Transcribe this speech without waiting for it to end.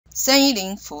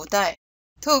310福袋，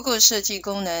透过设计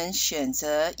功能选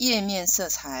择页面色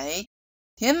彩，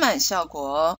填满效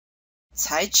果，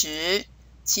材质，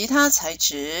其他材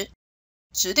质，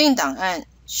指定档案，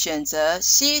选择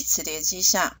C 磁碟机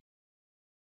下，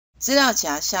资料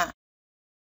夹下，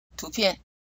图片，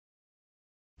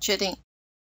确定。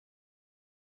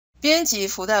编辑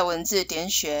福袋文字点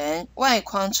选外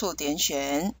框处点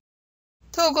选，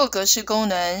透过格式功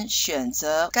能选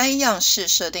择该样式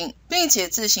设定，并且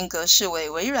字形格式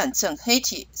为微软正黑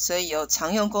体，所以由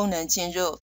常用功能进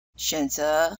入，选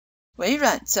择微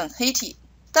软正黑体，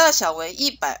大小为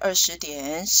120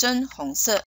点，深红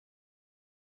色。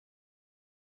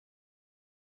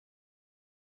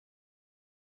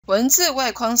文字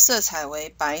外框色彩为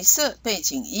白色背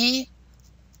景1，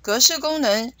格式功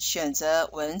能选择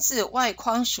文字外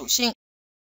框属性，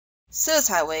色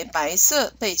彩为白色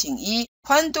背景1，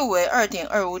宽度为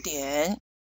 2.25 点。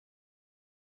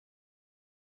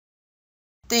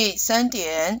第3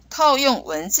点，套用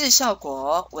文字效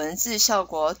果，文字效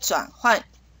果转换，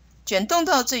卷动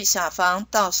到最下方，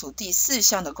倒数第4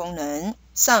项的功能，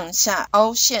上下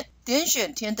凹陷，点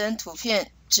选天灯图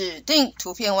片，指定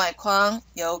图片外框，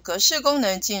由格式功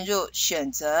能进入，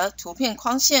选择图片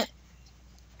框线。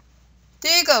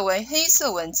第一个为黑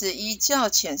色文字1较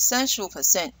浅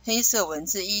 35%， 黑色文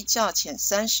字1较浅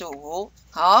 35%。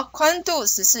好，宽度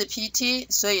14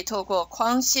 pt， 所以透过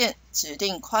框线指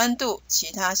定宽度，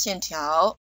其他线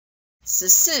条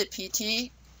14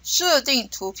 pt， 设定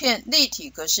图片立体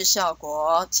格式效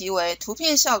果，即为图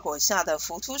片效果下的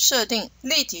浮凸设定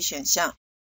立体选项。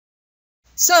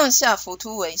上下浮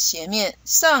凸为斜面，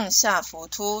上下浮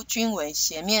凸均为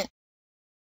斜面。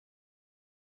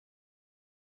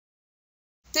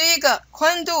第一个，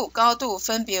宽度、高度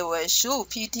分别为15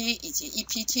 pt 以及1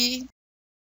 pt，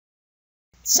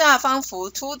 下方浮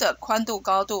凸的宽度、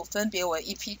高度分别为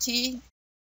1 pt，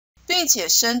 并且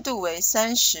深度为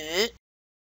30。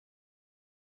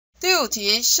第5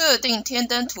题，设定天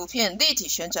灯图片立体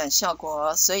旋转效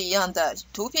果，所以一样的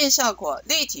图片效果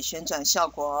立体旋转效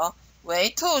果为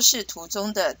透视图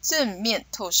中的正面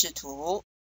透视图。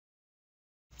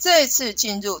再次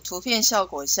进入图片效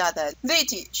果下的立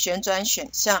体旋转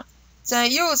选项，在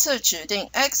右侧指定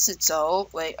X 轴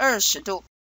为20度，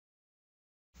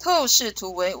透视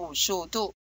图为55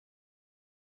度。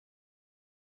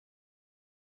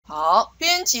好，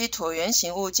编辑椭圆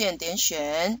形物件点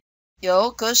选，由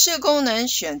格式功能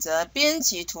选择编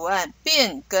辑图案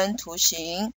变更图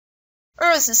形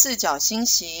，24角星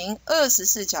形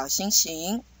，24角星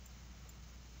形。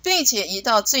并且移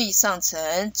到最上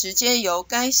层，直接由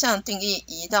该项定义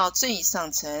移到最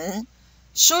上层。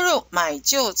输入买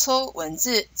就抽文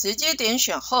字，直接点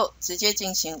选后，直接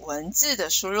进行文字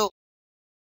的输入。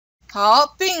好，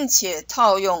并且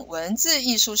套用文字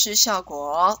艺术师效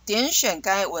果，点选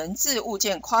该文字物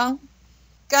件框，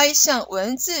该项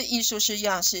文字艺术师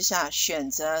样式下选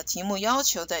择题目要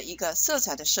求的一个色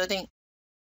彩的设定。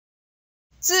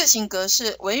字形格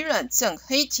式微软正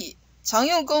黑体。常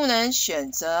用功能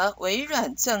选择微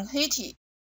软正黑体，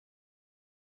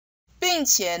并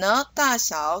且大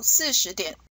小40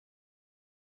点。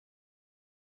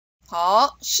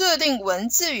好，设定文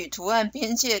字与图案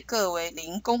边界各为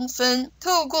0公分，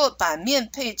透过版面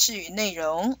配置与内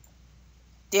容，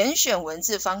点选文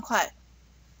字方块，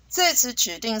在此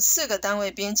指定4个单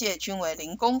位边界均为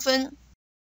0公分。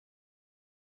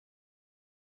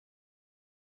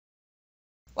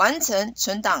完成，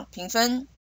存档，评分。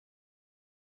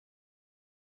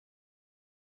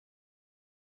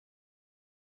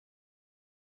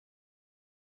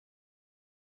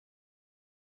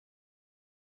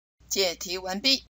解题完毕。